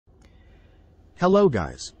Hello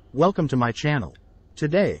guys, welcome to my channel.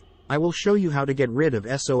 Today, I will show you how to get rid of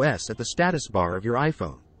SOS at the status bar of your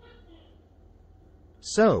iPhone.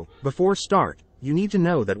 So, before start, you need to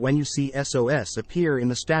know that when you see SOS appear in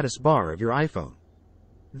the status bar of your iPhone,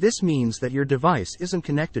 this means that your device isn't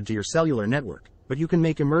connected to your cellular network, but you can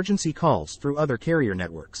make emergency calls through other carrier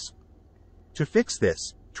networks. To fix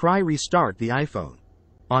this, try restart the iPhone.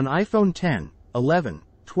 On iPhone 10, 11,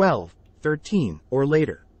 12, 13, or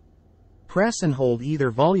later. Press and hold either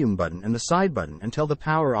volume button and the side button until the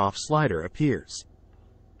power off slider appears.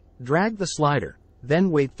 Drag the slider,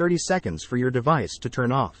 then wait 30 seconds for your device to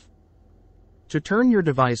turn off. To turn your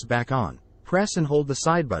device back on, press and hold the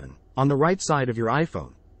side button, on the right side of your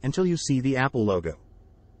iPhone, until you see the Apple logo.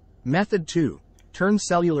 Method 2. Turn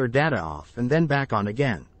cellular data off and then back on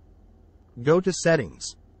again. Go to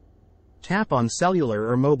Settings. Tap on Cellular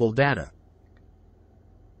or Mobile Data.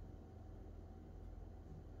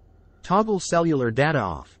 Toggle cellular data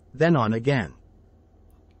off, then on again.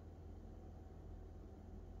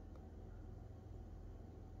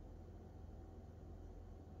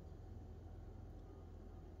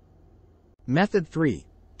 Method 3.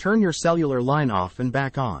 Turn your cellular line off and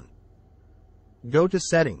back on. Go to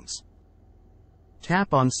Settings.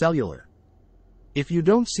 Tap on Cellular. If you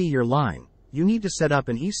don't see your line, you need to set up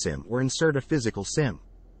an eSIM or insert a physical SIM.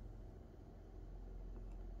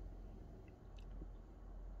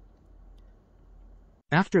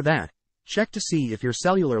 After that, check to see if your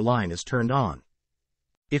cellular line is turned on.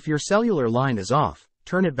 If your cellular line is off,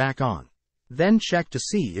 turn it back on. Then check to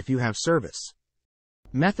see if you have service.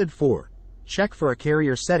 Method 4. Check for a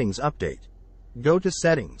carrier settings update. Go to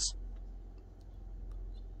Settings.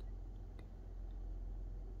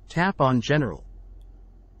 Tap on General.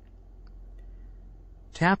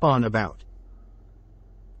 Tap on About.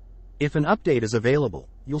 If an update is available,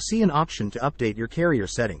 you'll see an option to update your carrier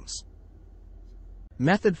settings.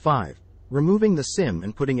 Method 5. Removing the SIM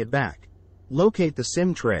and putting it back. Locate the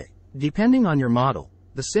SIM tray. Depending on your model,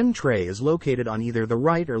 the SIM tray is located on either the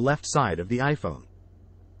right or left side of the iPhone.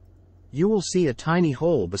 You will see a tiny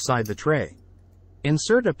hole beside the tray.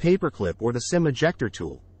 Insert a paperclip or the SIM ejector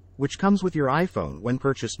tool, which comes with your iPhone when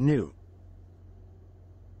purchased new.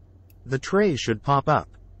 The tray should pop up.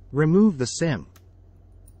 Remove the SIM.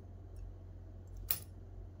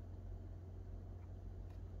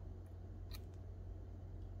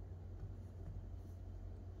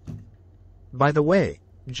 By the way,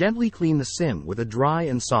 gently clean the SIM with a dry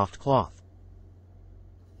and soft cloth.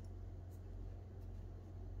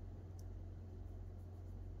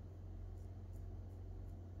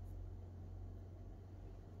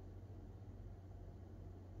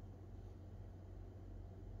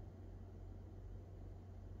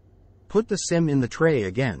 Put the SIM in the tray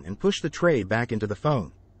again and push the tray back into the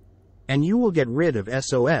phone. And you will get rid of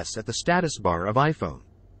SOS at the status bar of iPhone.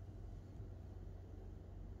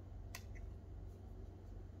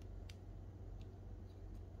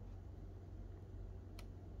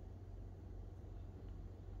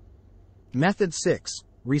 Method 6.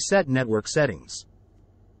 Reset network settings.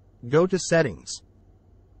 Go to Settings.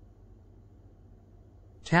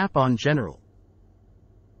 Tap on General.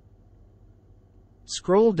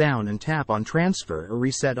 Scroll down and tap on Transfer or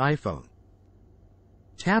Reset iPhone.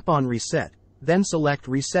 Tap on Reset, then select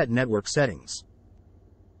Reset Network Settings.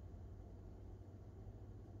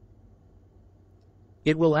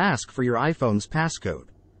 It will ask for your iPhone's passcode.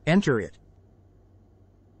 Enter it.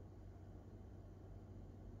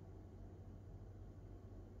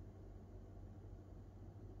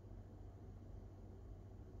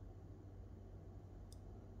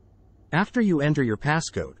 After you enter your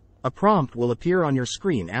passcode, a prompt will appear on your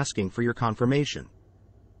screen asking for your confirmation.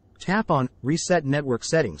 Tap on Reset Network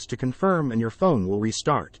Settings to confirm and your phone will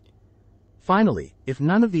restart. Finally, if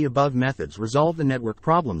none of the above methods resolve the network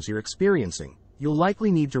problems you're experiencing, you'll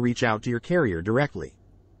likely need to reach out to your carrier directly.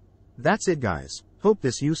 That's it guys, hope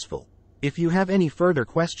this useful. If you have any further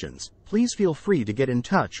questions, please feel free to get in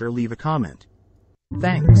touch or leave a comment.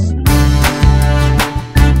 Thanks.